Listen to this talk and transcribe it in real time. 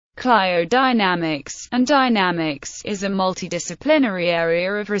Clio Dynamics, and Dynamics, is a multidisciplinary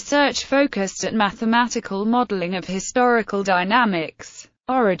area of research focused at mathematical modeling of historical dynamics.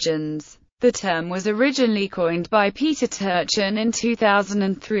 Origins. The term was originally coined by Peter Turchin in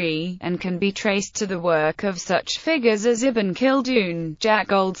 2003, and can be traced to the work of such figures as Ibn Khaldun, Jack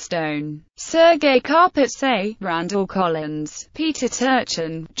Goldstone, Sergei Karpatse, Randall Collins, Peter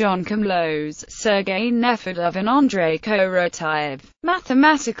Turchin, John Komlos, Sergei Nefedov and Andrei Korotayev.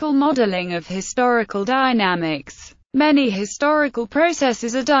 Mathematical modeling of historical dynamics. Many historical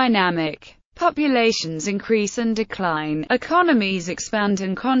processes are dynamic. Populations increase and decline, economies expand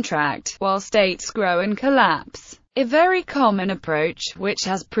and contract, while states grow and collapse. A very common approach, which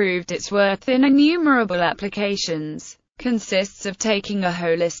has proved its worth in innumerable applications, consists of taking a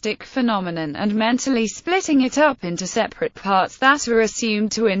holistic phenomenon and mentally splitting it up into separate parts that are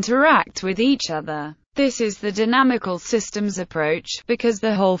assumed to interact with each other. This is the dynamical systems approach, because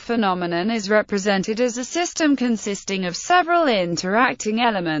the whole phenomenon is represented as a system consisting of several interacting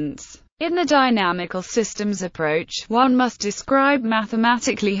elements. In the dynamical systems approach, one must describe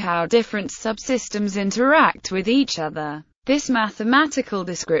mathematically how different subsystems interact with each other. This mathematical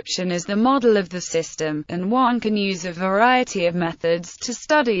description is the model of the system, and one can use a variety of methods to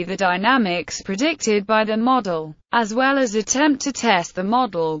study the dynamics predicted by the model, as well as attempt to test the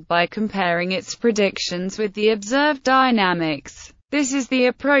model by comparing its predictions with the observed dynamics. This is the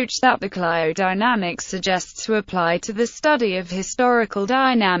approach that the Clio Dynamics suggests to apply to the study of historical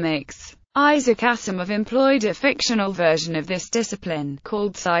dynamics. Isaac Asimov employed a fictional version of this discipline,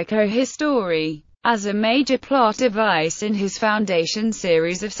 called Psychohistory, as a major plot device in his Foundation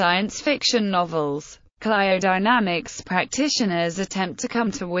series of science fiction novels. Clio Dynamics practitioners attempt to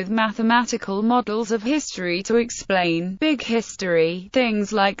come to with mathematical models of history to explain big history,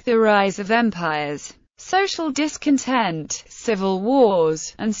 things like the rise of empires, social discontent, civil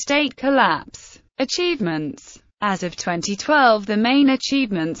wars, and state collapse. Achievements. As of 2012, the main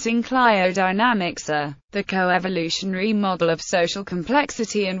achievements in Clio Dynamics are the coevolutionary model of social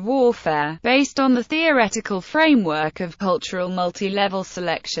complexity and warfare, based on the theoretical framework of cultural multi-level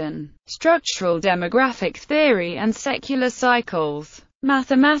selection, structural demographic theory and secular cycles,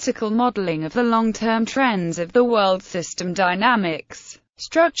 mathematical modeling of the long-term trends of the world system dynamics,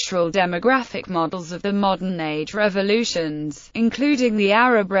 structural demographic models of the modern age revolutions, including the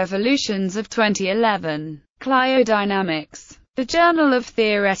Arab revolutions of 2011. Clio Dynamics. The Journal of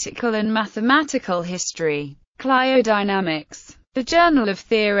Theoretical and Mathematical History. Clio Dynamics. The Journal of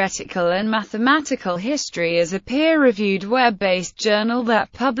Theoretical and Mathematical History is a peer-reviewed web-based journal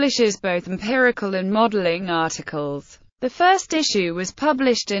that publishes both empirical and modeling articles. The first issue was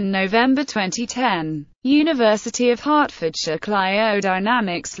published in November 2010. University of Hertfordshire Clio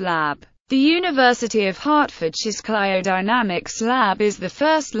Dynamics Lab. The University of Hertfordshire's Clio Dynamics Lab is the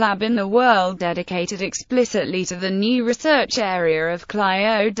first lab in the world dedicated explicitly to the new research area of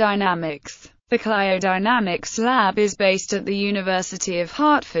Clio Dynamics. The Clio Dynamics Lab is based at the University of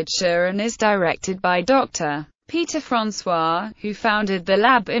Hertfordshire and is directed by Dr. Peter Francois, who founded the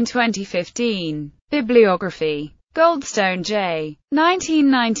lab in 2015. Bibliography. Goldstone J.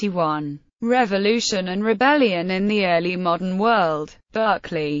 1991. Revolution and Rebellion in the Early Modern World.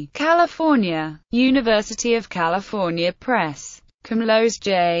 Berkeley, California. University of California Press. Komlos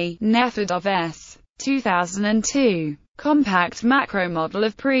J. Nefedov S. 2002. Compact Macro Model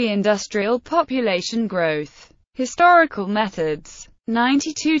of Pre-Industrial Population Growth. Historical Methods.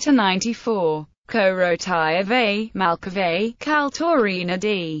 92-94. Korotayev A. Malkov A. Kaltorina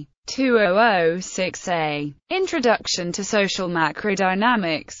D. 2006a. Introduction to Social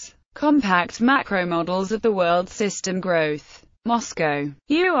Macrodynamics. Compact Macro Models of the World System Growth. Moscow,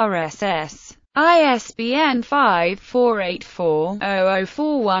 URSS. ISBN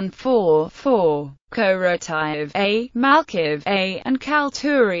 5484-00414-4. Korotayev A., Malkov A., and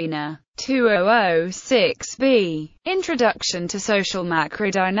Kalturina. 2006b. Introduction to Social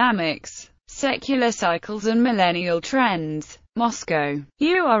Macrodynamics. Secular Cycles and Millennial Trends. Moscow,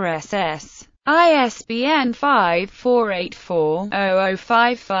 URSS. ISBN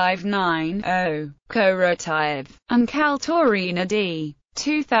 5484-00559-0. Korotayev and Kaltorina D.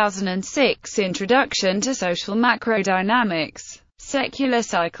 2006 Introduction to Social Macrodynamics. Secular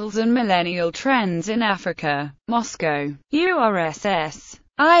Cycles and Millennial Trends in Africa. Moscow, URSS.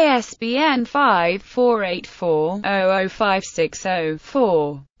 ISBN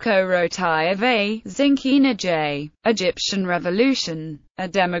 5484-00560-4. Korotayev A. Zinkina J. Egyptian Revolution. A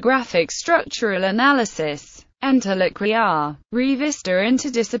Demographic Structural Analysis. Untitled R. Revista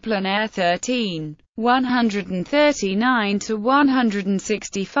Interdisciplinaire 13.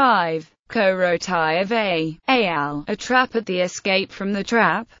 139-165. Co-Rotaev A.L. A Trap at the Escape from the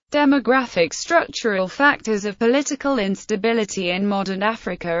Trap. Demographic Structural Factors of Political Instability in Modern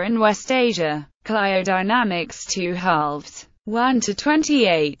Africa and West Asia. Clio Dynamics 2 halves.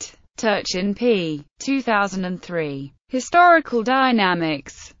 1-28. Turchin P. 2003. Historical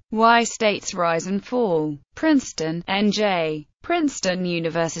Dynamics. Why States Rise and Fall. Princeton, N.J. Princeton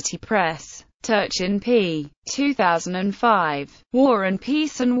University Press. Turchin P. 2005. War and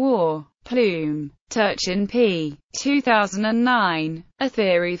Peace and War. Plume. Turchin P. 2009. A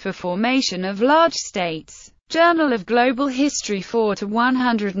Theory for Formation of Large States. Journal of Global History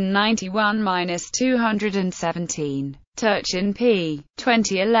 4-191-217. Turchin P.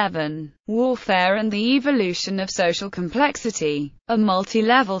 2011. Warfare and the Evolution of Social Complexity. A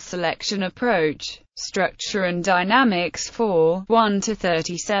Multi-Level Selection Approach. Structure and Dynamics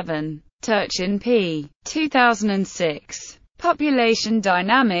 4-1-37. Turchin P. 2006. Population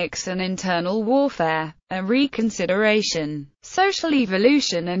Dynamics and Internal Warfare. A Reconsideration. Social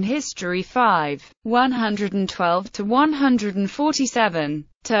Evolution and History 5-112-147.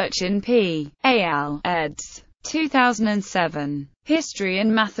 Turchin P. A.L. eds. 2007. History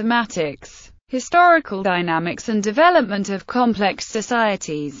and Mathematics. Historical Dynamics and Development of Complex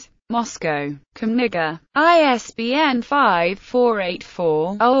Societies. Moscow. Kniga. ISBN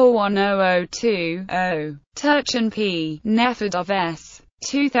 5-484-01002-0. Turchin P. Nefedov S.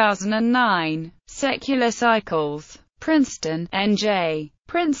 2009. Secular Cycles. Princeton, N.J.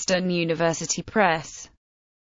 Princeton University Press.